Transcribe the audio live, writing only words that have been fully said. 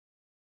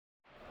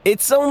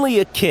It's only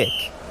a kick,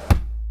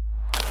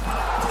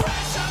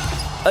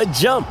 a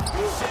jump,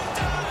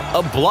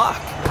 a block.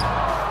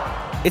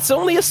 It's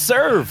only a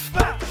serve.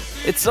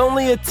 It's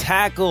only a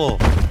tackle,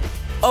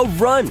 a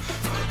run.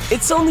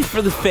 It's only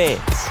for the fans.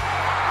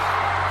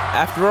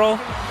 After all,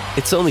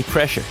 it's only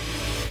pressure.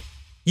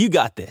 You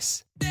got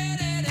this.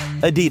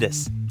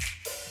 Adidas.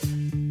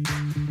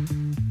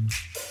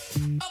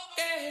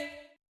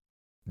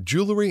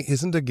 Jewelry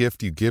isn't a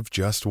gift you give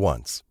just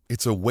once.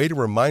 It's a way to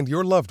remind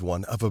your loved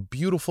one of a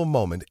beautiful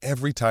moment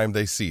every time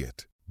they see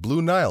it.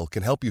 Blue Nile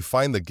can help you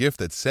find the gift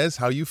that says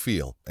how you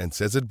feel and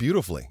says it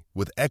beautifully,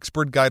 with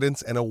expert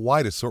guidance and a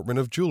wide assortment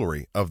of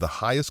jewelry of the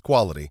highest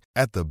quality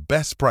at the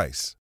best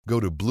price. Go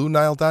to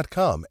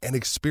BlueNile.com and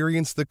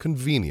experience the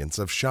convenience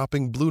of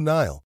shopping Blue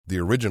Nile, the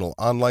original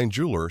online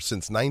jeweler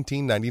since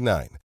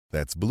 1999.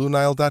 That's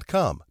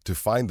BlueNile.com to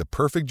find the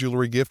perfect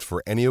jewelry gift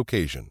for any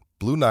occasion.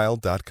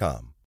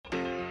 BlueNile.com.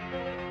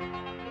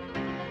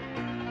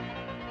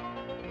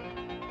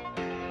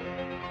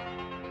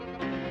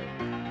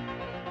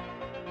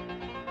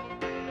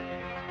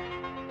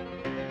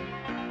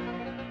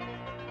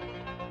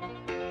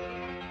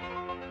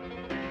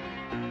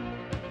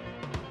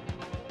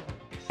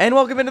 And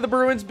welcome into the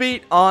Bruins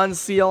Beat on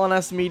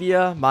CLNS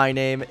Media. My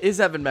name is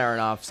Evan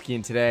Marinofsky,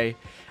 and today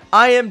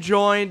I am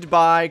joined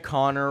by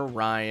Conor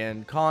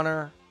Ryan.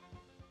 Conor,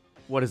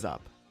 what is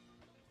up?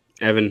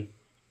 Evan,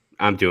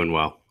 I'm doing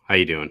well. How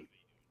you doing?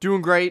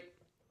 Doing great.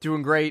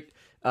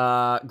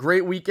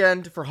 Great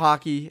weekend for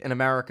hockey in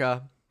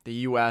America. The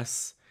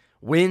U.S.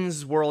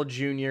 wins World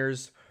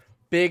Juniors.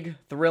 Big,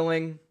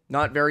 thrilling,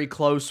 not very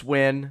close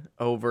win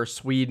over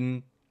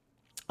Sweden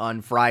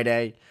on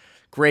Friday.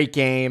 Great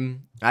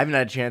game. I haven't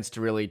had a chance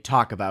to really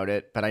talk about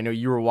it, but I know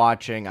you were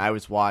watching. I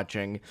was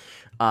watching.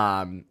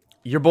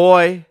 Your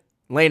boy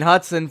Lane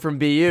Hudson from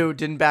BU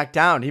didn't back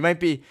down. He might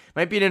be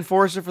an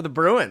enforcer for the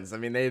Bruins. I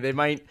mean, they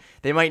might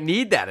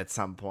need that at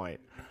some point.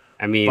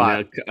 I mean,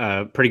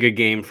 a pretty good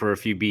game for a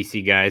few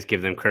BC guys.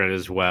 Give them credit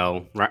as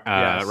well.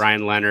 Yes.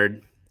 Ryan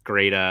Leonard,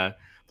 great,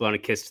 blowing a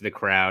kiss to the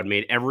crowd,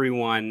 made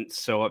everyone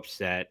so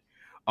upset.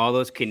 All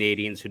those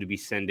Canadians who'd be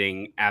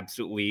sending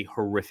absolutely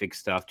horrific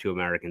stuff to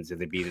Americans if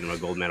they beat them in a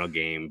gold medal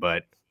game,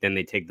 but then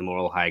they take the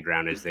moral high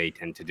ground as they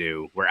tend to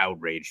do. We're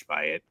outraged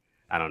by it.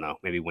 I don't know,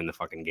 maybe win the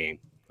fucking game,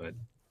 but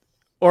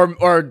or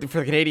for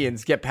the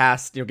Canadians get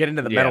past, get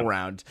into the medal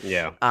round.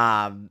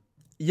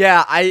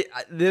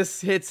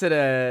 This hits at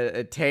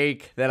a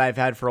take that I've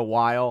had for a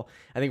while.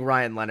 I think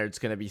Ryan Leonard's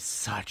going to be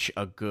such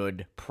a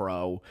good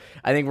pro.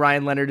 I think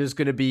Ryan Leonard is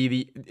going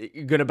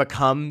to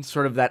become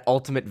sort of that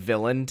ultimate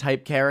villain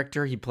type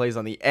character. He plays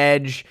on the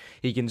edge.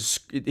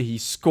 He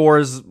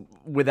scores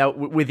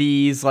with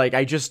ease.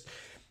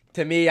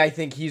 To me, I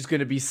think he's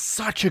going to be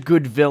such a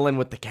good villain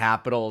with the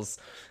Capitals.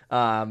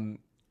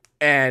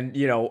 And,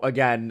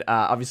 again,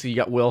 obviously you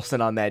got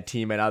Wilson on that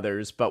team and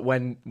others, but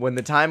when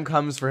the time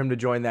comes for him to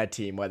join that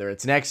team, whether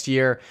it's next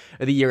year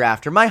or the year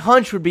after, my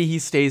hunch would be he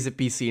stays at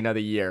BC another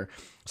year.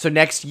 So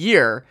next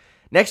year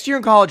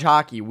in college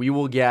hockey, we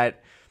will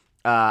get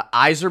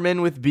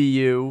Yzerman with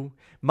BU.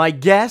 My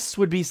guess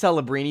would be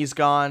Celebrini's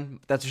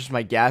gone. That's just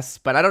my guess,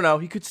 but I don't know.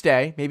 He could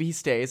stay. Maybe he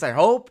stays. I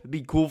hope. It'd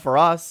be cool for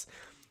us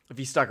if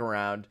he stuck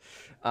around.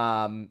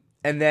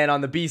 And then on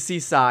the BC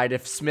side,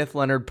 if Smith,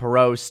 Leonard,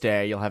 Perreault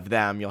stay, you'll have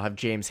them. You'll have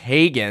James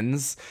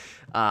Hagens.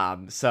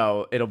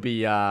 So it'll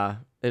be a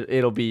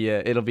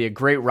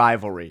great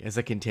rivalry as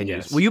it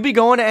continues. Yes. Will you be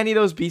going to any of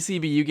those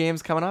BCBU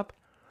games coming up?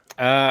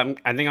 I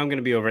think I'm going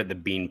to be over at the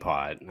Bean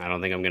Pod. I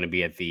don't think I'm going to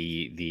be at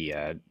the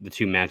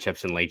two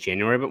matchups in late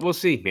January, but we'll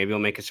see. Maybe I'll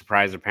make a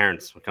surprise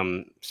appearance. We'll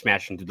come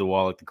smashing through the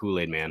wall like the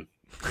Kool-Aid Man.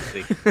 We'll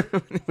see.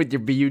 With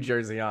your BU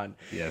jersey on.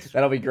 Yes,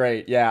 that'll be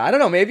great. Yeah, I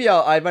don't know. Maybe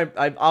I think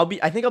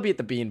I'll be at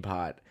the Bean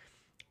Pod,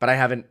 but I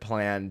haven't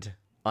planned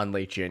on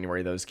late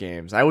January those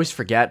games. I always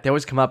forget. They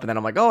always come up, and then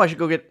I'm like, oh, I should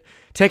go get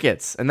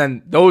tickets, and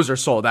then those are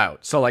sold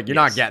out. So you're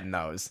not getting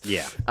those.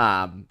 Yeah.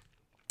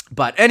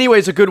 But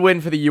anyways, a good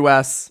win for the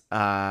U.S.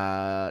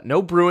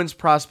 No Bruins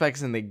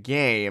prospects in the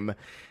game.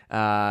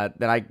 None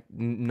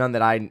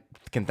that I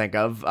can think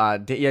of.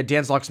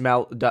 Dan's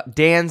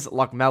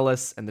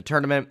Lockmellis in the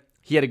tournament.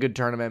 He had a good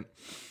tournament.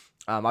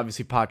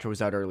 Obviously, Patra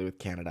was out early with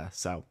Canada,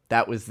 so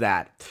that was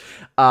that.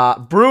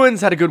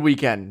 Bruins had a good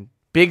weekend.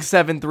 Big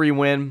 7-3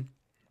 win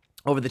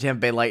over the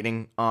Tampa Bay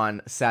Lightning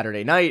on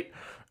Saturday night.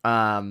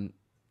 The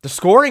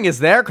scoring is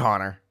there,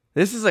 Connor.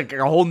 This is like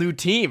a whole new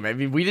team. I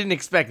mean, we didn't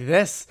expect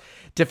this.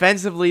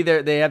 Defensively,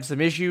 they have some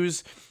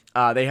issues.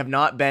 They have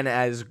not been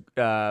as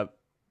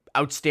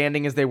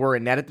outstanding as they were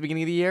in net at the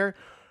beginning of the year.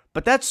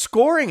 But that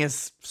scoring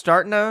is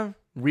starting to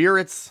rear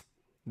its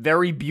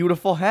very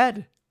beautiful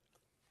head.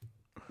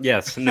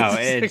 Yes, no,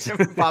 it's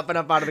popping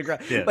up out of the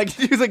ground. Yeah.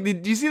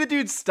 Did you see the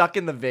dude stuck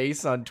in the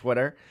vase on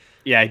Twitter?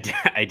 Yeah,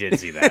 I did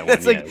see that one.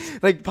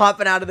 It's like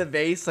popping out of the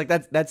vase. Like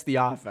that's the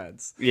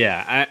offense.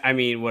 Yeah, I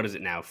mean, what is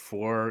it now?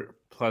 4+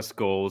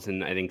 goals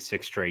in I think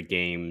 6 straight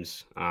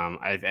games.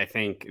 I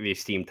think the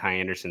esteemed Ty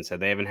Anderson said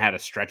they haven't had a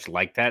stretch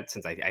like that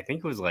since I think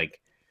it was like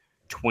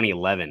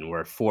 2011,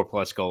 where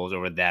 4+ goals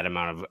over that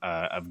amount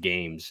of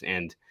games.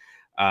 And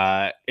it's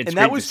And great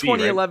that was to see, right?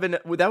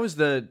 2011. That was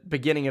the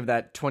beginning of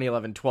that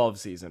 2011-12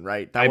 season,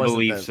 right? That I wasn't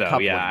believe the so.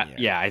 cup Yeah. winning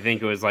year. Yeah. I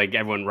think it was like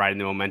everyone riding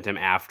the momentum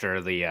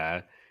after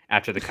the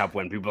cup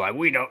win. People were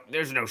like,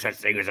 there's no such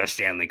thing as a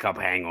Stanley Cup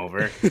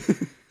hangover.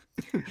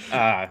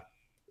 And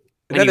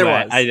then there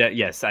Anyway, was.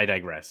 yes, I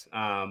digress.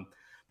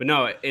 But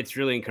no, it's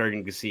really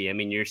encouraging to see. I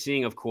mean, you're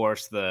seeing, of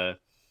course, the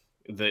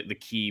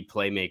key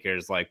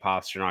playmakers like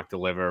Pastrnak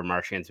deliver.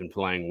 Marchand's been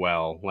playing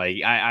well.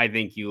 Like I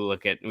think you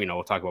look at,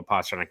 we'll talk about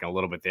Pastrnak in a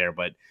little bit there,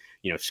 but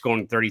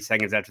scoring 30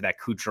 seconds after that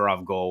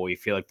Kucherov goal, you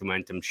feel like the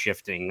momentum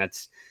shifting.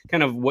 That's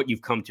kind of what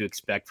you've come to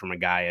expect from a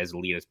guy as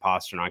elite as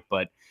Pastrnak.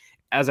 But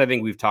as I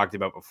think we've talked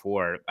about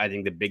before, I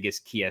think the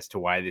biggest key as to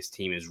why this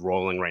team is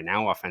rolling right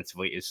now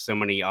offensively is so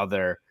many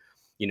other,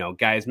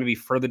 guys maybe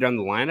further down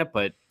the lineup,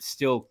 but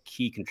still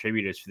key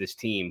contributors for this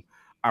team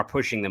are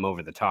pushing them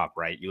over the top,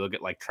 right? You look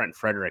at like Trent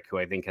Frederick, who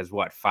I think has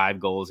 5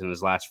 goals in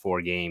his last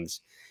 4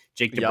 games.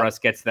 Jake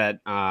DeBrusk gets that,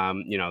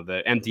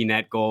 the empty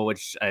net goal,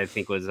 which I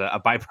think was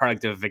a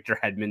byproduct of Victor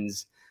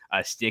Hedman's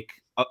stick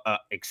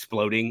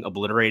exploding,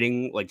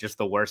 obliterating, like just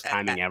the worst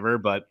timing ever.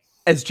 But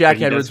as Jack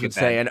he Edwards would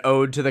say, an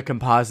ode to the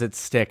composite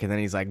stick, and then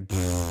he's like,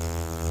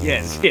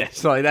 yes.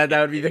 So like that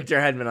would be Victor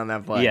Hedman on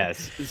that play.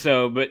 Yes.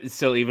 So, but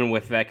still, even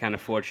with that kind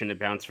of fortunate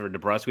bounce for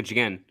DeBrusk, which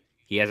again,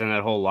 he hasn't had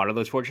a whole lot of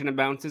those fortunate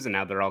bounces, and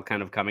now they're all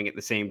kind of coming at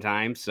the same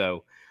time.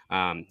 So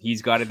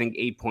he's got, I think,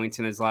 8 points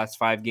in his last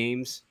 5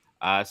 games.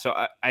 So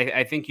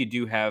I think you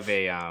do have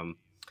a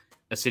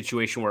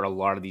situation where a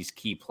lot of these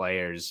key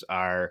players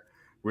are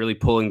really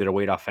pulling their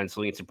weight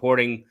offensively and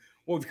supporting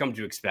what we've come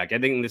to expect. I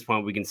think at this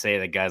point we can say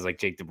that guys like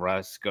Jake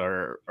DeBrusk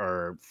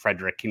or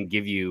Frederick can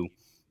give you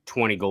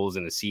 20 goals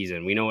in a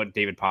season. We know what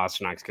David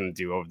Pasternak's going to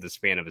do over the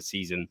span of a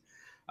season.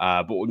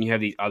 But when you have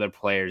these other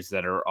players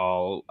that are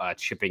all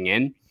chipping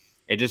in,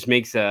 it just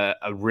makes a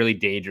really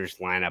dangerous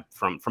lineup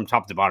from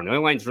top to bottom. The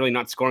only line that's really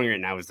not scoring right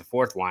now is the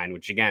 4th line,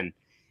 which again,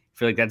 I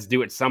feel like that's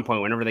due at some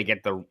point whenever they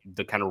get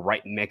the kind of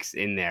right mix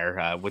in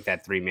there with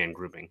that 3-man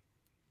grouping.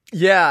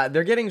 Yeah,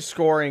 they're getting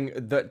scoring.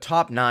 The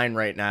top 9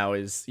 right now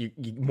is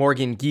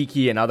Morgan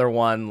Geekie, another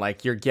one.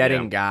 Like you're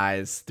getting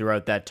guys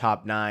throughout that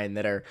top 9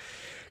 that are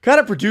kind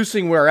of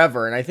producing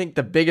wherever. And I think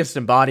the biggest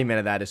embodiment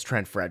of that is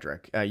Trent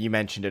Frederick. You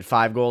mentioned it,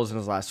 5 goals in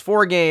his last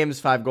 4 games,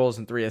 5 goals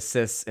and 3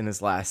 assists in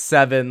his last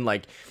 7.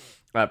 Like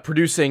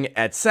producing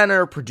at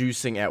center,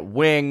 producing at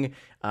wing.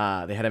 They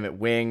had him at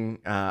wing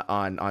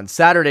on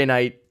Saturday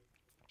night.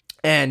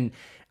 And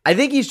I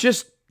think he's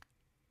just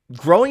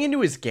growing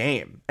into his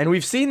game. And we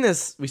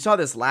saw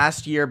this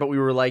last year, but we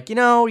were like,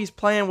 he's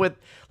playing with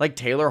like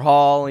Taylor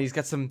Hall and he's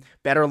got some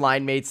better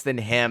line mates than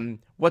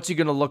him. What's he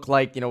going to look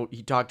like?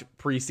 He talked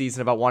preseason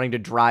about wanting to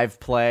drive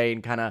play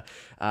and kind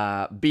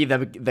of be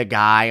the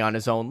guy on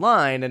his own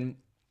line. And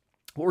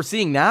what we're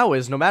seeing now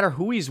is no matter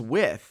who he's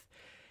with,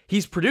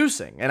 he's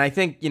producing. And I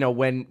think,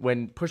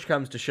 when push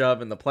comes to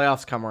shove and the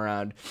playoffs come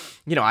around,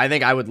 I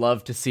think I would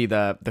love to see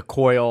the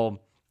Coyle,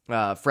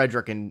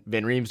 Frederick and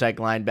Van Riemsdyk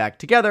line back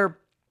together.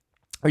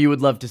 Or you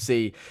would love to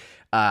see,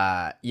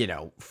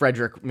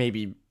 Frederick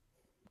maybe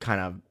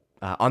kind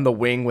of on the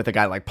wing with a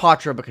guy like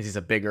Patra because he's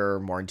a bigger,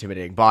 more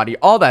intimidating body,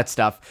 all that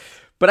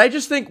stuff. But I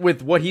just think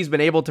with what he's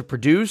been able to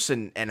produce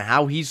and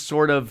how he's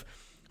sort of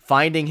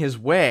finding his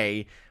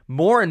way,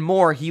 more and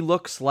more he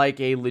looks like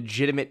a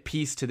legitimate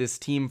piece to this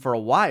team for a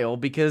while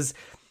because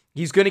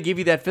he's going to give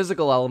you that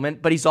physical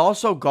element, but he's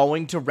also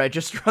going to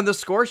register on the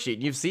score sheet.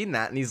 You've seen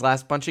that in these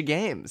last bunch of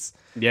games.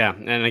 Yeah,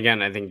 and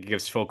again, I think it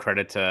gives full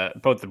credit to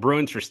both the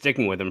Bruins for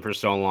sticking with him for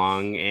so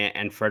long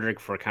and Frederick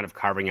for kind of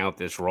carving out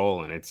this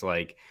role. And it's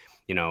like,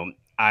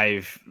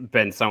 I've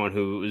been someone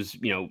who's,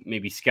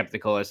 maybe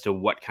skeptical as to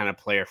what kind of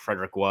player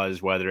Frederick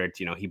was, whether it's,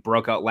 he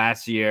broke out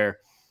last year.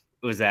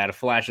 Was that a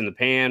flash in the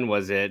pan?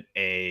 Was it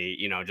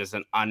just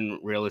an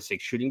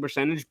unrealistic shooting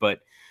percentage?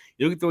 But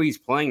you look at the way he's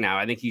playing now,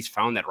 I think he's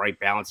found that right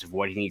balance of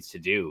what he needs to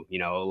do.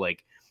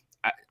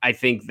 I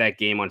think that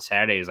game on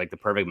Saturday is like the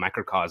perfect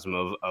microcosm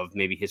of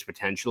maybe his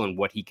potential and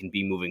what he can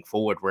be moving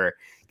forward, where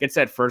he gets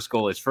that first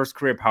goal, his first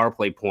career power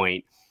play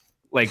point,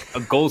 like a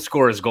goal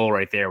scorer's goal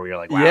right there, where you're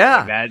like, wow,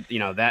 yeah.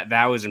 like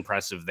that was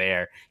impressive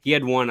there. He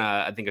had one,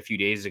 I think a few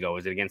days ago,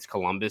 was it against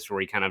Columbus, where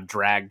he kind of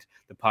dragged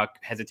the puck,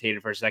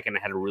 hesitated for a second,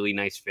 and had a really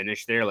nice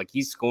finish there. Like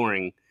he's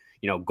scoring,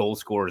 goal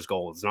scorer's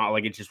goals. It's not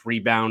like it's just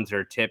rebounds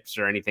or tips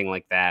or anything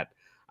like that.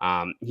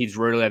 He's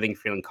really, I think,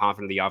 feeling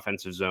confident in the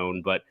offensive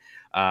zone. But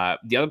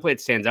the other play that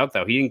stands out,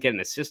 though, he didn't get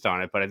an assist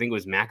on it, but I think it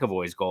was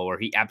McAvoy's goal where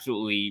he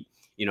absolutely,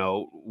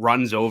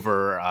 runs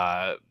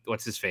over,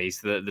 what's his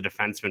face, the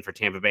defenseman for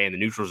Tampa Bay in the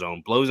neutral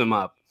zone, blows him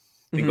up,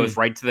 and goes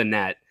right to the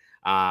net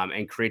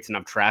and creates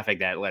enough traffic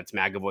that lets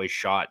McAvoy's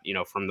shot,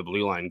 from the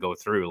blue line go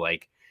through.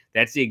 Like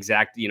that's the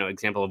exact,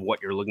 example of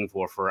what you're looking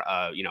for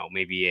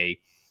maybe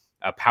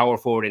a power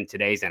forward in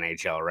today's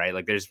NHL, right?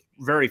 Like there's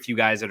very few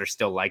guys that are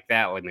still like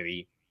that, like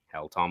maybe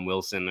Tom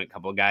Wilson, a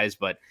couple of guys,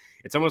 but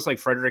it's almost like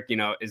Frederick,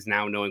 is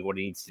now knowing what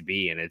he needs to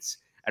be. And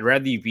I'd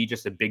rather you be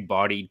just a big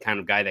bodied kind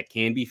of guy that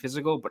can be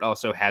physical, but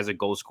also has a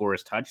goal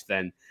scorer's touch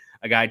than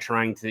a guy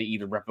trying to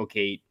either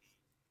replicate,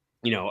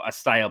 a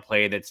style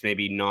play that's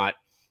maybe not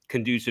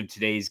conducive to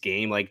today's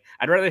game. Like,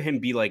 I'd rather him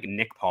be like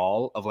Nick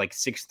Paul of like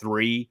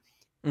 6'3",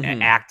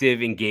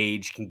 active,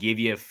 engaged, can give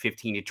you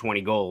 15 to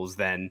 20 goals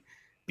than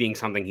being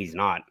something he's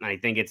not. And I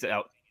think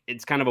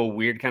it's kind of a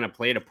weird kind of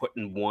play to put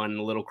in one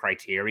little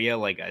criteria,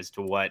 like as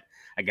to what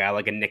a guy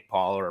like a Nick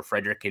Paul or a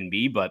Frederick can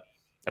be. But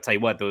I'll tell you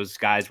what, those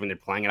guys, when they're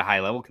playing at a high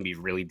level, can be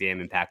really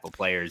damn impactful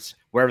players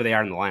wherever they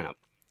are in the lineup.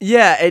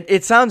 Yeah,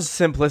 it sounds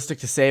simplistic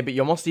to say, but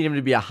you almost need him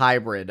to be a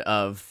hybrid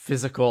of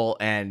physical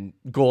and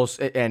goals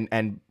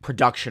and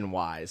production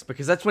wise,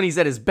 because that's when he's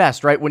at his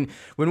best, right? When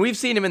we've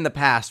seen him in the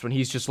past, when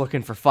he's just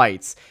looking for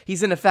fights,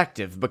 he's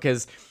ineffective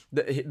because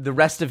the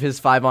rest of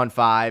his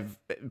 5-on-5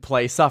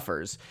 play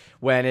suffers.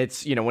 When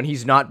it's, when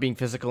he's not being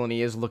physical and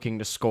he is looking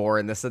to score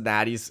and this and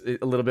that, he's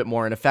a little bit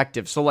more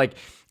ineffective. So like,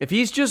 if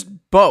he's just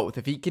both,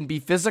 if he can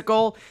be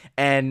physical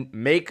and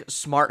make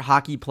smart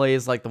hockey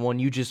plays like the one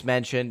you just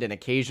mentioned and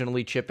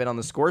occasionally chip in on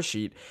the score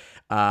sheet,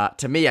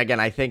 to me, again,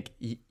 I think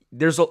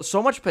there's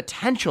so much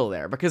potential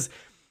there, because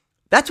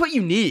that's what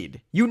you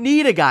need. You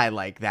need a guy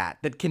like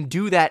that can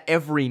do that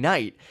every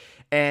night.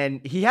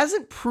 And he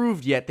hasn't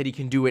proved yet that he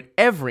can do it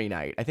every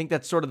night. I think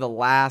that's sort of the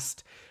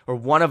last, or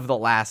one of the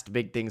last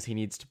big things he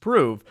needs to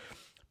prove.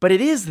 But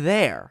it is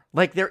there.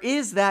 Like, there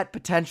is that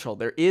potential.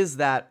 There is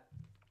that,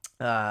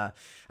 I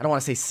don't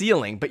want to say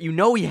ceiling, but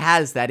he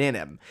has that in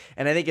him.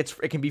 And I think it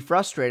can be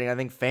frustrating. I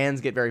think fans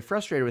get very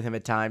frustrated with him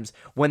at times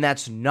when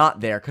that's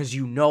not there, because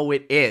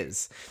it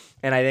is.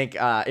 And I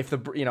think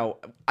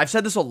I've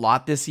said this a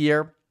lot this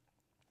year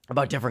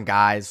about different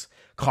guys.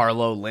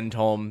 Carlo,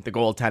 Lindholm, the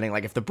goaltending.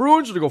 Like, if the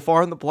Bruins are to go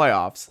far in the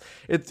playoffs,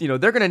 it's, they're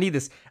going to need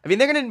this. I mean,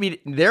 they're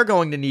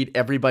going to need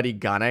everybody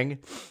gunning,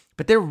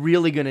 but they're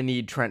really going to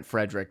need Trent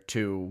Frederick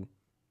to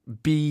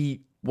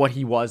be what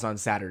he was on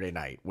Saturday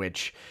night,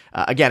 which,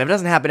 again, if it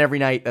doesn't happen every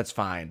night, that's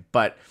fine.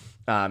 But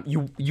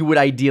you would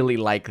ideally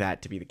like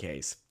that to be the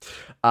case.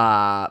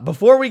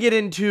 Before we get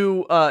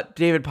into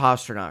David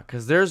Pastrnak,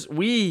 because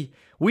we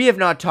have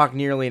not talked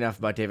nearly enough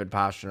about David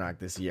Pastrnak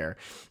this year.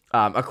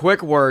 A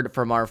quick word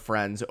from our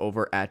friends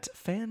over at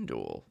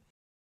FanDuel.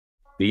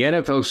 The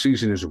NFL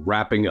season is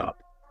wrapping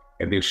up,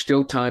 and there's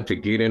still time to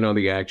get in on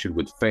the action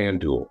with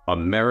FanDuel,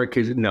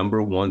 America's #1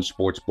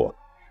 sportsbook.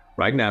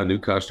 Right now, new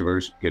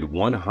customers get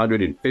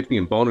 $150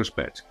 in bonus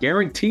bets,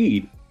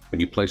 guaranteed when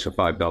you place a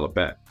 $5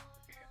 bet.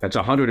 That's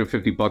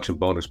 $150 in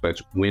bonus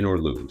bets, win or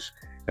lose.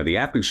 Now, the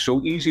app is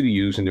so easy to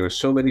use, and there are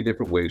so many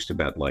different ways to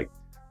bet, like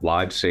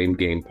live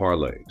same-game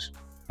parlays,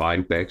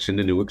 find bets in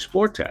the new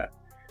Explore tab,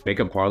 make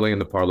a parlay in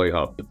the Parlay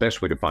Hub, the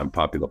best way to find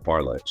popular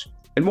parlays,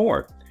 and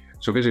more.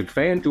 So visit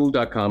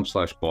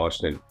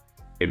FanDuel.com/Boston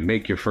and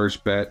make your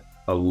first bet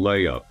a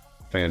layup.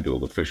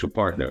 FanDuel, official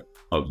partner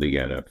of the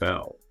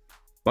NFL.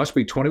 Must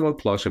be 21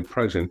 plus and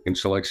present in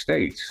select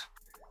states.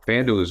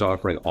 FanDuel is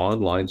offering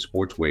online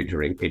sports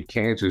wagering in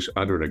Kansas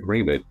under an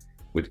agreement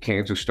with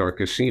Kansas Star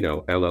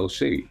Casino,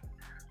 LLC.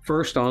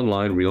 First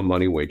online real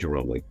money wager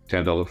only,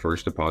 $10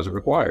 first deposit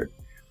required.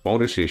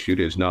 Bonus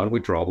issued is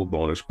non-withdrawable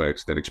bonus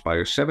bets that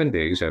expire 7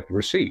 days after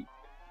receipt.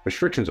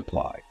 Restrictions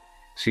apply.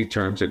 See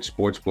terms at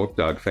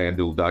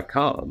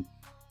sportsbook.fanduel.com.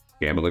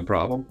 Gambling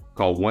problem?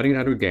 Call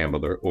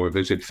 1-800-GAMBLER or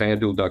visit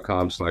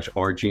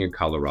fanduel.com/RG in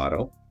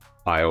Colorado,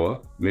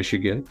 Iowa,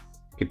 Michigan,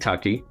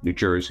 Kentucky, New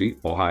Jersey,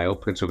 Ohio,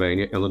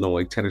 Pennsylvania,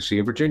 Illinois, Tennessee,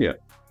 and Virginia.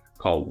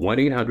 Call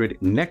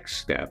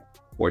 1-800-NEXT-STEP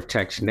or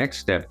text NEXT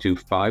STEP to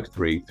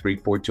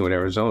 53342 in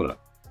Arizona.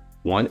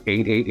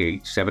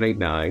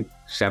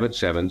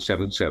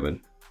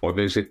 1-888-789-7777 or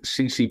visit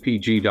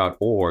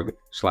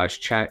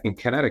ccpg.org/chat in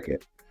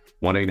Connecticut.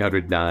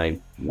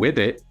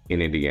 1-800-9-WITH-IT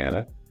in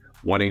Indiana.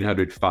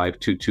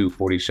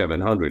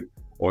 1-800-522-4700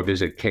 or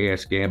visit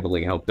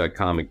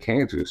ksgamblinghelp.com in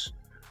Kansas.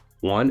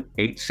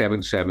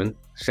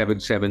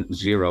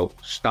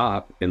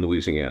 1-877-770-STOP in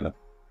Louisiana.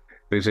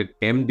 Visit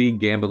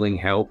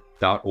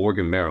mdgamblinghelp.org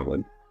in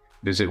Maryland.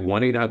 Visit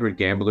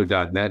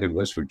 1-800-GAMBLER.net in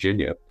West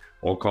Virginia,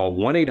 or call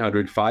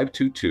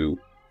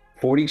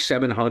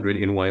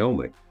 1-800-522-4700 in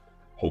Wyoming.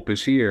 Hope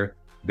is here.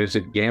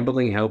 Visit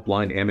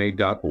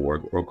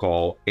gamblinghelplinema.org or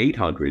call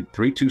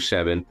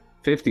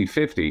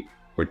 800-327-5050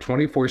 for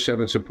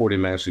 24/7 support in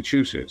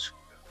Massachusetts,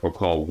 or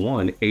call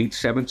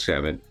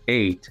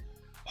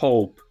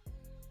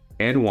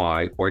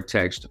 1-877-8-HOPE-NY or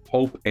text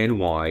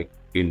HOPE-NY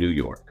in New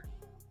York.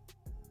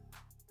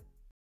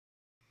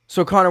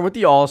 So, Conor, with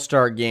the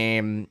All-Star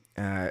game,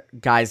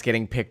 guys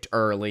getting picked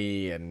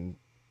early and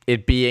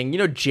it being,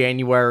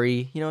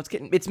 January,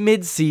 it's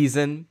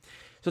mid-season,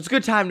 so it's a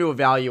good time to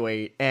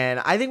evaluate. And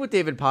I think with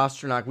David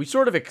Pastrnak, we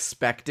sort of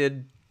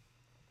expected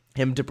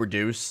him to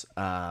produce.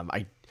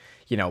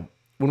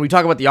 When we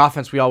talk about the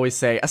offense, we always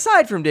say,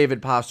 aside from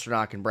David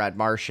Pastrnak and Brad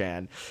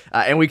Marchand,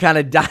 and we kind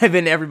of dive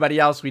into everybody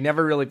else, we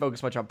never really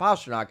focus much on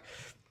Pastrnak.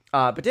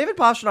 But David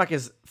Pastrnak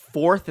is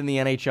 4th in the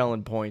NHL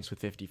in points with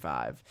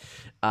 55.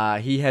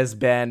 He has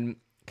been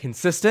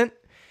consistent.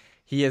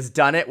 He has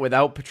done it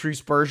without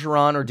Patrice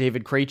Bergeron or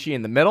David Krejci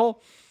in the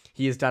middle.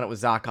 He has done it with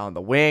Zach on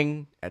the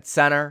wing, at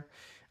center.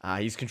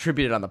 He's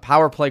contributed on the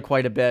power play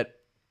quite a bit.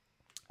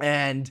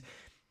 And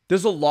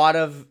there's a lot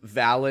of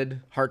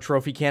valid Hart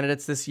Trophy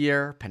candidates this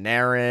year.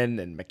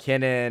 Panarin and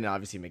McKinnon,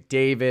 obviously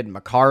McDavid.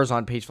 Makar's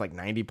on pace for like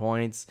 90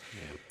 points.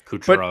 Yeah.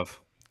 Kucherov.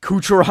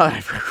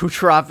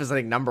 Kucherov is, I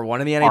think, number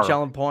one in the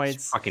NHL in points.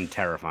 It's fucking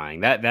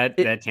terrifying. That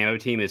Tampa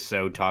team is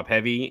so top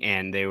heavy,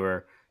 and they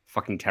were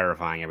fucking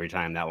terrifying every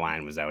time that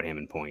line was out him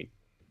in point.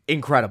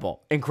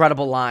 Incredible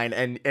line,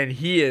 and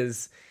he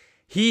is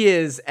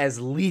as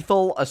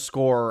lethal a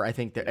scorer, I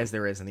think, as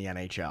there is in the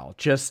NHL.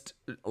 Just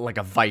like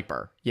a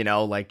viper,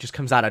 like just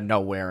comes out of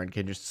nowhere and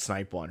can just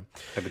snipe one.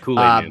 Like the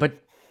Kool-Aid man. But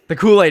the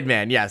Kool-Aid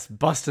man, yes,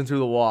 busting through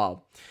the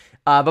wall.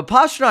 But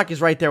Pastrnak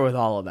is right there with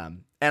all of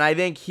them, and I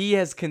think he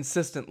has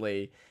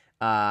consistently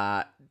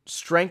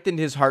strengthened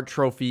his Hart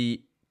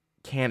Trophy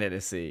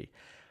candidacy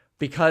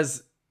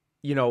because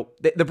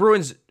the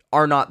Bruins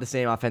are not the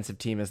same offensive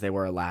team as they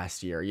were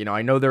last year.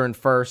 I know they're in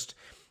first,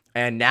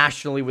 and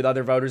nationally with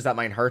other voters that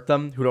might hurt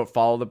them who don't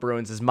follow the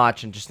Bruins as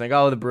much and just think,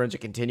 oh, the Bruins are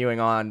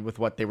continuing on with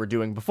what they were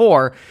doing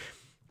before.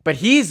 But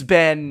he's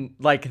been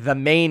like the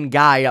main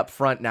guy up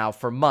front now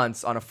for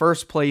months on a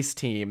first place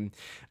team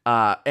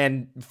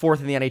and fourth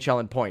in the NHL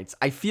in points.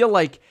 I feel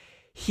like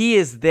he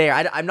is there.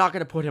 I'm not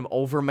going to put him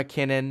over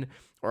McKinnon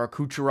or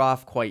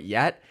Kucherov quite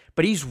yet,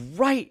 but he's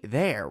right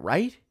there,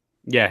 right?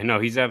 Yeah, no,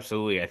 he's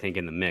absolutely, I think,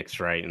 in the mix,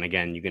 right? And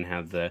again, you can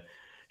have the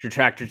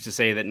detractors to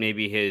say that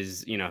maybe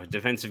his,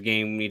 defensive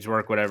game needs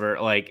work, whatever.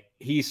 Like,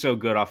 he's so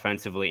good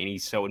offensively, and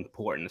he's so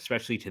important,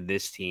 especially to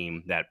this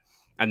team, that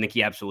I think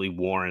he absolutely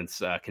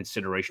warrants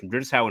consideration for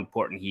just how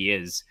important he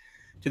is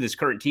to this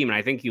current team. And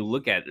I think you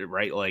look at it,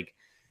 right? Like,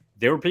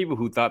 there were people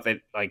who thought that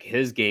like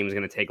his game is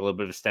going to take a little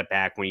bit of a step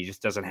back when he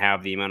just doesn't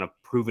have the amount of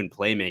proven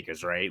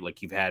playmakers, right?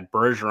 Like, you've had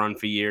Bergeron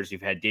for years,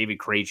 you've had David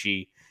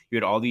Krejci. You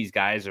had all these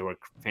guys that were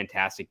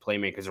fantastic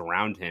playmakers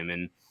around him,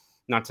 and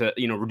not to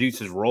reduce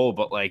his role,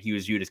 but like he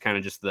was viewed as kind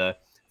of just the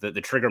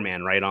trigger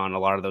man right on a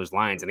lot of those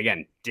lines. And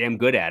again, damn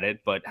good at it,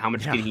 but how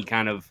much can he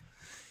kind of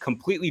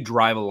completely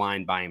drive a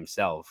line by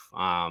himself?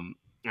 And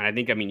I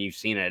think, you've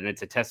seen it, and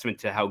it's a testament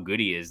to how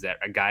good he is that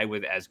a guy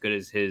with as good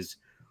as his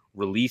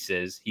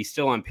releases, he's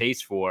still on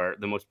pace for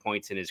the most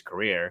points in his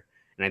career.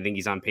 And I think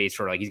he's on pace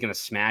for he's going to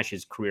smash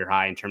his career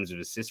high in terms of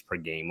assists per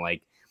game.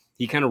 Like,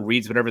 he kind of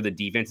reads whatever the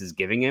defense is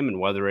giving him, and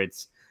whether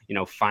it's,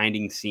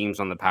 finding seams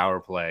on the power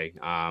play,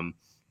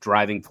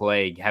 driving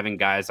play, having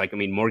guys like,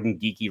 Morgan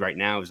Geekie right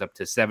now is up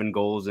to 7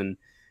 goals and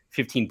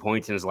 15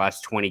 points in his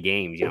last 20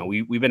 games.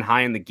 We've been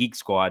high in the Geek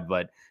squad,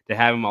 but to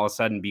have him all of a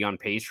sudden be on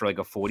pace for like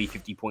a 40,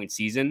 50 point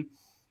season,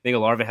 I think a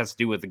lot of it has to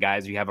do with the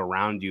guys you have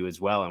around you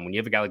as well. And when you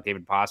have a guy like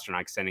David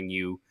Pastrnak sending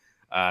you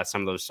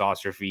some of those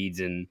saucer feeds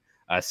and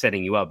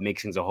setting you up,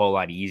 makes things a whole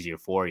lot easier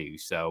for you.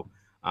 So,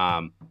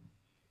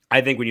 I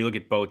think when you look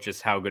at both,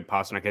 just how good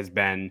Pastrnak has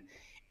been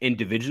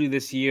individually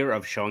this year,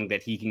 of showing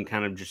that he can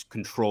kind of just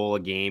control a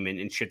game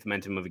and shift the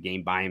momentum of a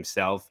game by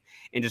himself,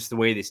 and just the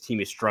way this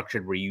team is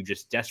structured, where you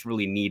just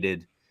desperately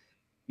needed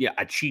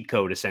a cheat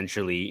code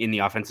essentially in the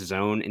offensive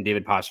zone, and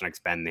David Pastrnak's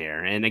been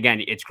there. And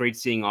again, it's great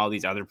seeing all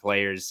these other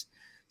players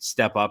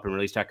step up and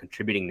really start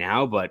contributing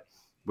now, but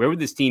where would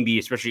this team be,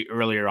 especially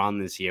earlier on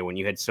this year when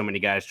you had so many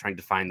guys trying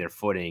to find their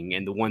footing,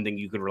 and the one thing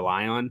you could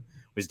rely on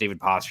was David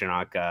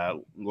Pastrnak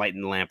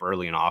lighting the lamp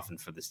early and often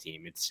for this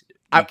team.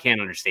 You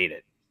can't understate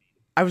it.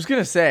 I was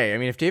going to say,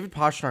 if David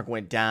Pastrnak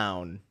went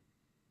down,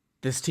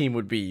 this team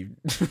would be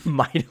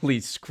mightily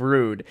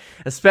screwed,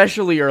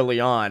 especially early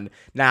on.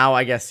 Now,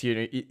 I guess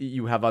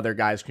you have other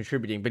guys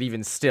contributing, but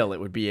even still, it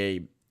would be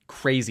a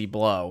crazy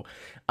blow.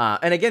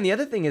 And again, the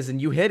other thing is,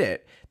 and you hit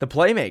it, the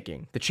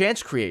playmaking, the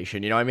chance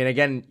creation.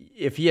 Again,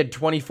 if he had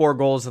 24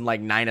 goals and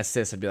like 9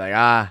 assists, I'd be like,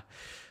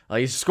 well,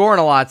 he's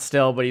scoring a lot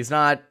still, but he's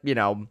not,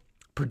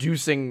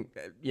 producing,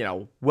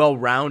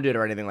 well-rounded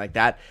or anything like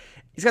that.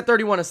 He's got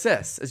 31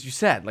 assists, as you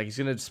said. Like, he's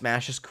going to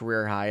smash his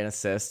career high in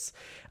assists,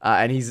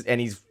 and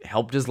he's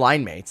helped his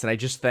line mates. And I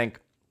just think,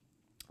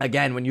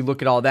 again, when you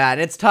look at all that,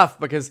 and it's tough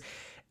because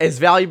as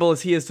valuable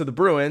as he is to the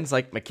Bruins,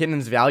 like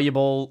McKinnon's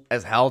valuable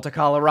as hell to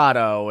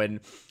Colorado,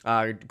 and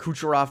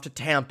Kucherov to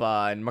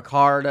Tampa, and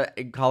Makar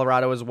to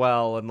Colorado as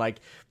well. And like,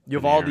 you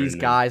have all these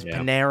guys,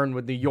 Panarin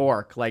with New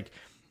York, like,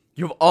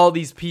 you have all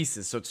these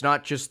pieces, so it's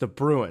not just the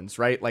Bruins,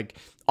 right? Like,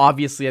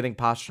 obviously, I think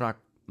Pastrnak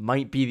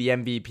might be the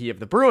MVP of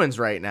the Bruins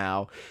right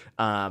now,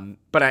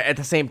 but at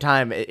the same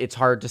time, it's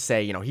hard to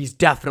say. He's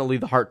definitely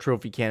the Hart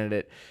Trophy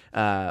candidate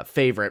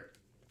favorite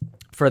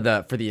for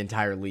the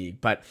entire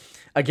league. But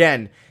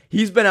again,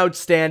 he's been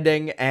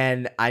outstanding,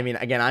 and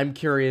I'm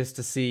curious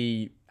to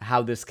see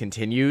how this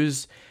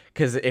continues.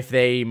 Because if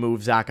they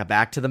move Zacha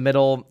back to the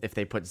middle, if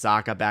they put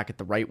Zacha back at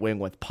the right wing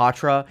with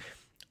Patra,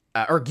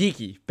 or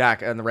Geekie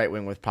back on the right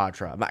wing with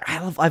Patra.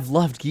 I've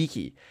loved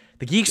Geekie.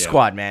 The Geek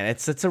Squad, man.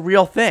 It's a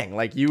real thing.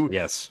 Like, you,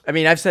 yes.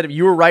 I've said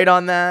you were right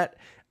on that.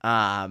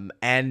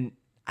 And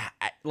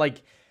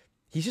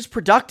he's just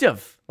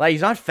productive. Like,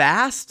 he's not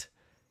fast.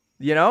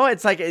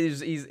 It's like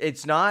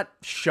it's not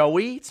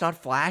showy. It's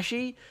not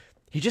flashy.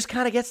 He just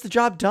kind of gets the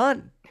job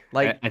done.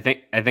 Like, I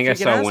think I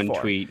saw one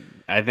tweet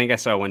I think I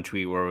saw one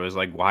tweet where it was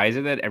like, why is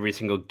it that every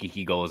single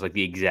geeky goal is like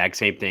the exact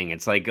same thing?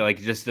 It's like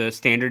just a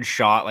standard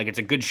shot. Like it's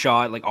a good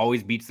shot, like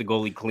always beats the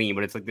goalie clean,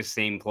 but it's like the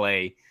same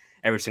play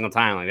every single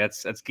time. Like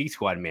that's Geek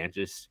Squad, man.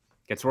 Just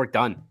gets work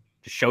done.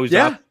 Just shows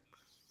up.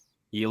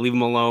 You leave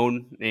him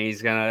alone, and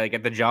he's gonna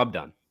get the job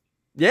done.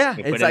 Yeah,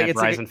 it's like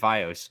Verizon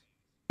Fios.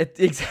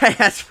 Exactly.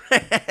 That's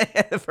right.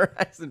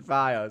 Verizon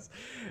Fios.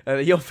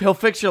 He'll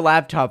fix your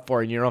laptop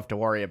for you, and you don't have to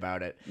worry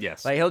about it.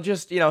 Yes. Like he'll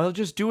just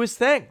do his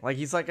thing. Like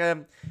he's like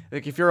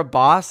if you're a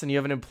boss and you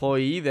have an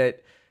employee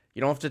that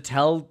you don't have to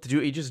tell to do,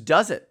 he just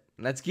does it.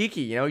 And that's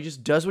geeky. He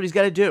just does what he's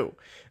got to do.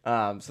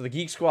 So the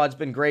Geek Squad's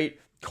been great.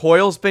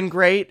 Coyle's been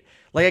great.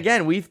 Like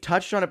again, we've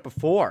touched on it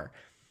before,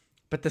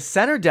 but the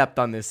center depth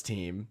on this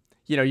team,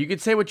 you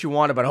could say what you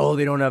want about,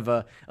 they don't have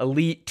a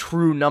elite,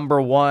 true number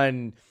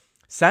one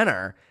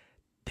center.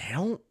 They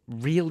don't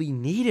really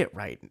need it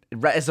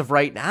as of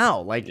right now.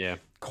 Like,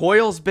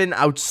 Coyle's been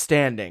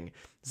outstanding.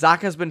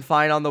 Zaka's been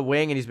fine on the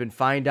wing, and he's been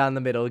fine down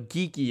the middle.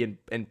 Geeky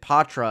and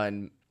Patra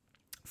and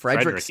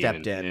Frederick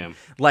stepped in. Yeah.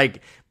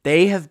 Like,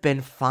 they have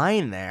been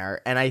fine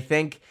there, and I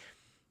think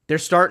they're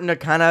starting to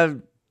kind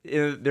of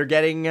they're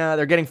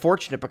getting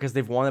fortunate because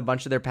they've won a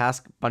bunch of their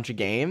past bunch of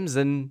games,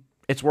 and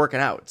it's working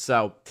out.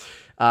 So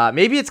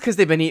maybe it's because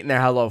they've been eating their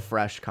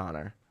HelloFresh,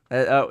 Connor.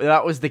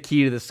 That was the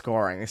key to the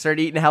scoring. They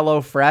started eating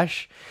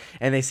HelloFresh,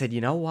 and they said, you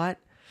know what?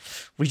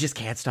 We just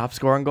can't stop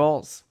scoring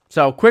goals.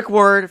 So, quick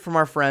word from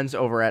our friends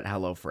over at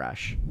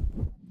HelloFresh.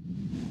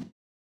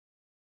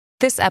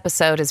 This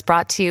episode is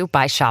brought to you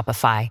by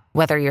Shopify.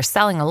 Whether you're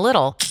selling a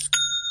little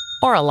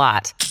or a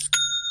lot,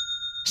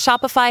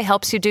 Shopify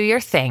helps you do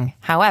your thing,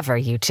 however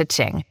you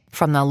cha-ching.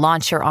 From the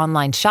launch your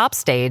online shop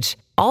stage,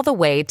 all the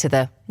way to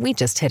the we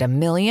just hit 1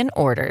 million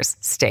orders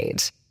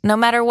stage. No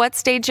matter what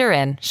stage you're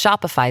in,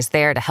 Shopify's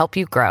there to help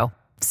you grow.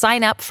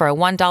 Sign up for a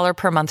 $1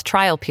 per month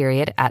trial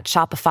period at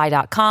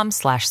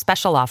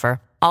shopify.com/special offer,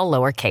 all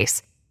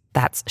lowercase.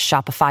 That's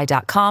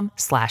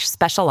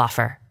shopify.com/special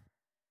offer.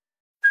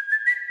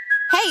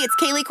 Hey, it's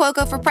Kaylee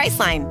Cuoco for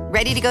Priceline.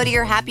 Ready to go to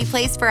your happy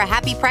place for a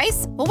happy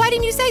price? Well, why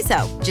didn't you say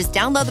so? Just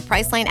download the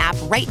Priceline app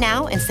right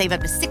now and save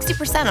up to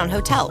 60% on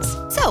hotels.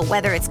 So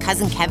whether it's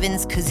Cousin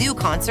Kevin's Kazoo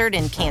Concert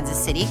in Kansas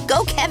City,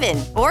 go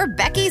Kevin, or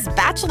Becky's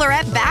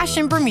Bachelorette Bash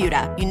in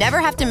Bermuda, you never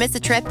have to miss a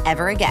trip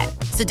ever again.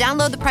 So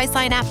download the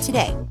Priceline app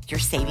today. Your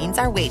savings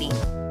are waiting.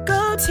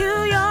 Go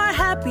to your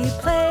happy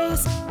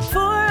place for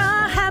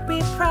a happy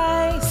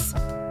price.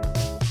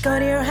 Go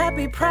to your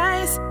happy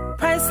price,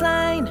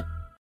 Priceline.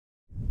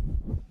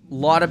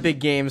 Lot of big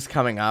games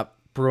coming up.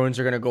 Bruins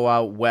are going to go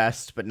out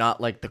west, but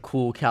not like the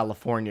cool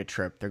California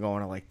trip. They're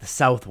going to like the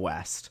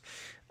Southwest.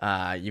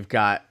 You've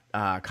got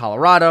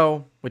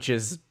Colorado, which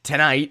is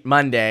tonight,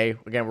 Monday.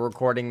 Again, we're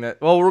recording that.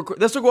 Well,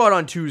 this will go out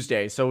on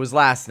Tuesday, so it was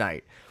last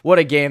night. What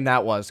a game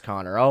that was,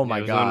 Connor. Oh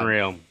my God.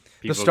 Unreal.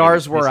 The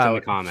stars were out. In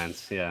the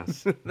comments,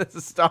 yes.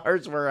 The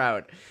stars were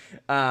out.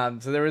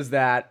 So there was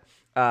that.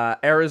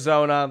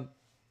 Arizona,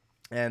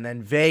 and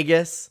then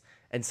Vegas.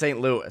 And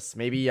St. Louis.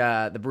 Maybe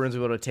the Bruins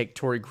will be able to take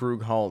Torrey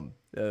Krug home.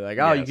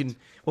 You can.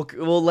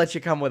 We'll let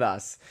you come with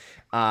us.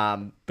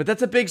 But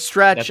that's a big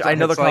stretch. I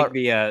know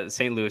the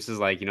St. Louis is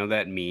like,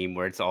 that meme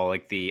where it's all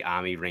like the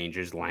Army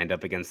Rangers lined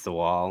up against the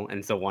wall,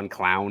 and so one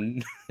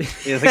clown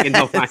is like in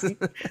the line.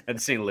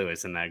 That's St.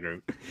 Louis in that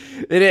group.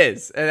 It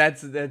is, and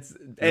that's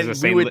and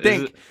we would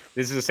think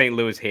this is a St.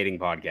 Louis hating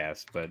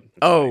podcast, but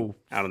I don't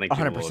think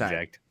people 100%. Will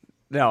object.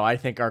 No, I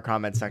think our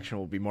comment section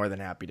will be more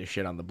than happy to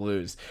shit on the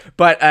Blues.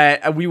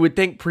 But we would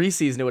think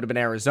preseason it would have been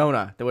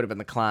Arizona that would have been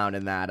the clown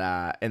in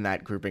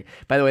that grouping.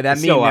 By the way, that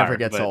meme never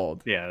gets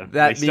old. Yeah,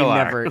 that meme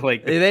never.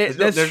 Like, that's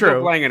there's true.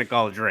 No playing in a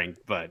college rink,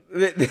 but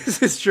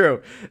this is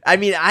true. I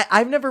mean,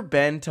 I've never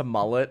been to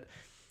Mullet,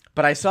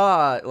 but I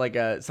saw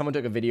someone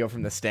took a video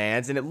from the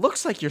stands, and it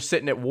looks like you're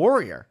sitting at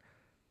Warrior.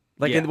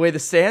 In the way the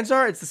stands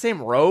are, it's the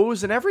same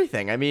rows and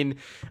everything. I mean,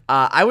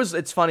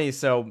 it's funny.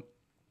 So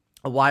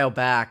a while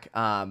back,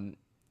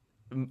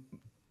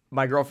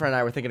 my girlfriend and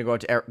I were thinking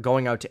of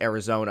going out to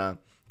Arizona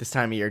this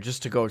time of year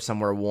just to go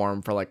somewhere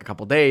warm for like a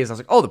couple days. I was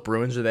like, the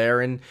Bruins are there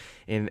in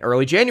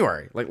early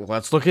January. Like,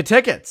 let's look at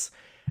tickets.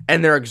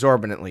 And they're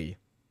exorbitantly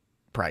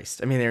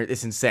priced. I mean,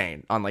 it's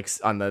insane on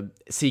the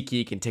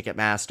SeatGeek and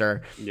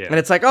Ticketmaster. Yeah. And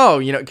it's like,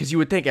 because you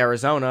would think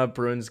Arizona,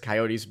 Bruins,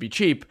 Coyotes would be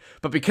cheap.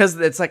 But because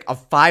it's like a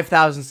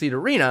 5,000 seat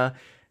arena,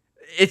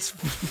 it's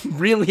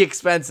really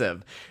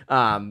expensive.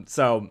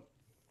 So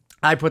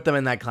I put them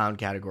in that clown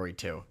category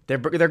too. They're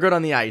good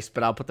on the ice,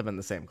 but I'll put them in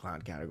the same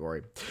clown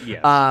category.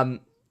 Yeah.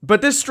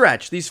 But this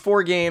stretch, these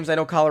 4 games, I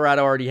know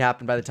Colorado already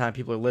happened by the time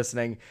people are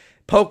listening.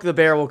 Poke the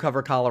Bear will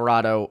cover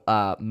Colorado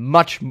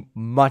much,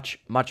 much,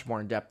 much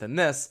more in depth than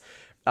this.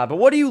 But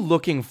what are you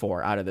looking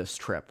for out of this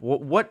trip?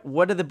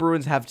 What do the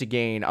Bruins have to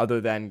gain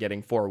other than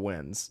getting 4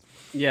 wins?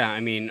 Yeah, I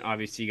mean,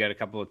 obviously you got a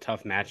couple of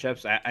tough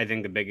matchups. I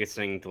think the biggest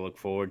thing to look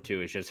forward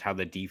to is just how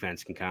the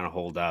defense can kind of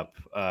hold up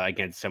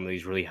against some of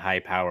these really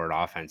high-powered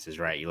offenses,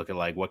 right? You look at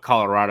like what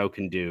Colorado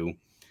can do.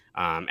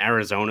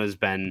 Arizona's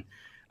been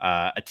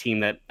a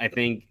team that I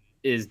think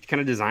is kind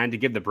of designed to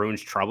give the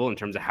Bruins trouble in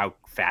terms of how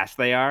fast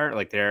they are.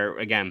 Like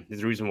there's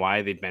a reason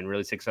why they've been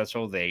really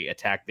successful. They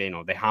attack, they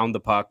hound the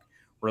puck,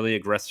 really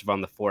aggressive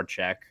on the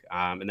forecheck.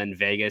 And then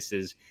Vegas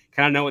is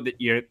kind of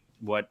know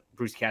what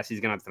Bruce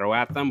Cassidy's going to throw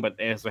at them, but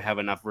they also have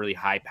enough really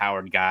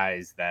high-powered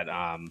guys that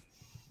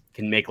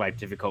can make life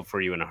difficult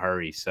for you in a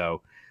hurry.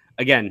 So,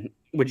 again,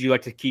 would you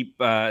like to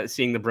keep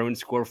seeing the Bruins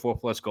score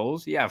 4+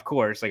 goals? Yeah, of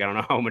course. Like, I don't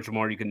know how much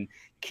more you can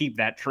keep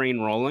that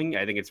train rolling.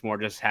 I think it's more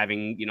just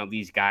having,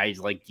 these guys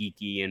like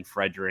Geeky and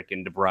Frederick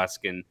and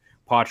DeBrusque and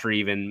Potter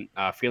even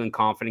feeling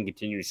confident,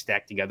 continuing to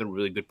stack together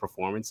really good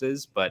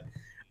performances. But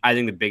I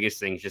think the biggest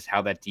thing is just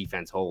how that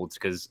defense holds.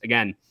 Because,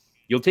 again,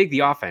 you'll take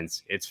the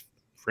offense. It's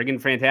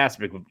friggin'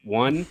 fantastic.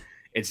 One,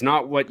 it's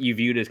not what you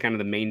viewed as kind of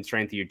the main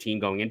strength of your team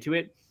going into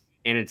it.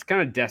 And it's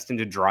kind of destined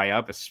to dry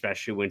up,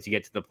 especially once you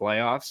get to the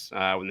playoffs,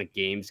 when the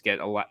games get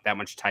that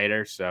much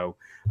tighter. So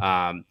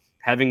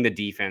having the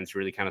defense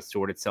really kind of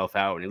sort itself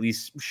out and at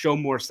least show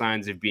more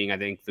signs of being, I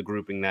think, the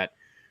grouping that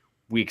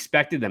we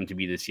expected them to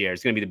be this year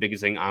is going to be the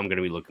biggest thing I'm going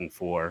to be looking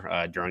for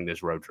during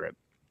this road trip.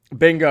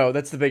 Bingo.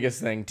 That's the biggest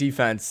thing.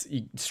 Defense.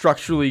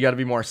 Structurally, you got to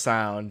be more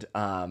sound.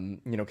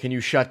 Can you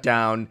shut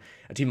down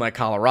a team like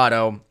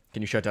Colorado?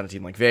 Can you shut down a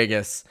team like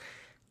Vegas?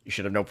 You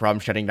should have no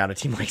problem shutting down a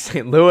team like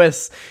St.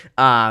 Louis.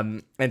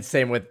 And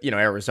same with,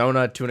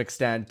 Arizona to an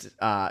extent.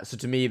 So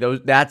to me,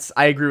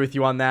 I agree with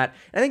you on that.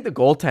 I think the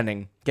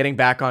goaltending, getting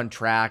back on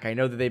track. I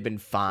know that they've been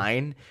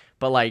fine,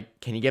 but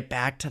can you get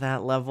back to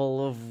that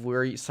level of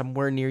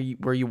somewhere near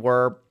where you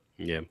were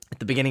at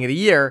the beginning of the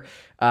year?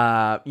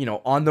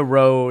 On the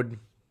road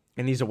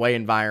in these away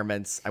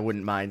environments, I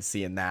wouldn't mind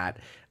seeing that.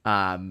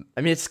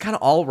 It's kind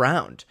of all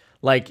around.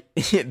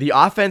 The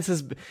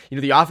offense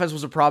the offense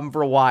was a problem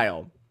for a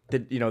while. The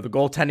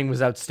goaltending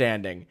was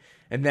outstanding.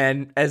 And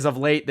then as of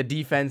late, the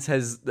defense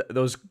has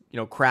those,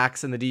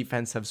 cracks in the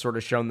defense have sort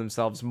of shown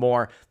themselves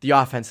more. The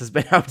offense has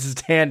been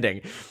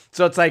outstanding.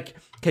 So it's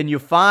can you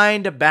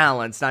find a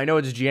balance? Now I know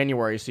it's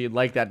January, so you'd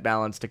like that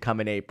balance to come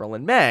in April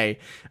and May.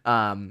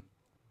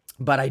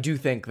 But I do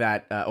think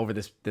that over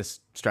this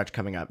stretch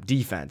coming up,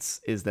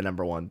 defense is the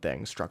number one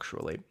thing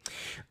structurally.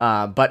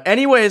 But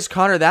anyways,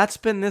 Connor, that's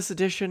been this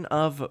edition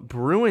of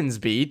Bruins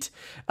Beat.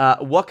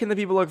 What can the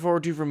people look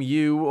forward to from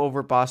you over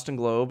at Boston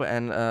Globe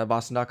and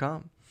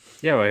Boston.com?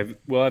 Yeah,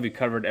 we'll have you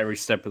covered every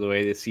step of the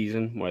way this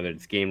season, whether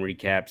it's game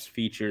recaps,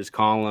 features,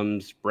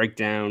 columns,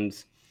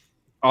 breakdowns,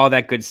 all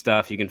that good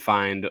stuff you can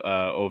find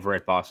over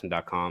at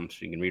Boston.com.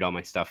 So you can read all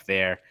my stuff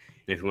there.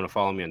 And if you want to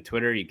follow me on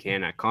Twitter, you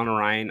can at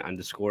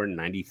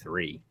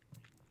ConorRyan_93.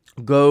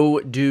 Go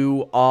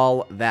do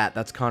all that.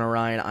 That's Conor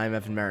Ryan. I'm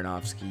Evan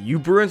Marinovsky. You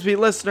Bruins Beat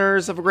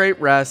listeners, have a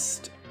great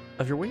rest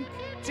of your week.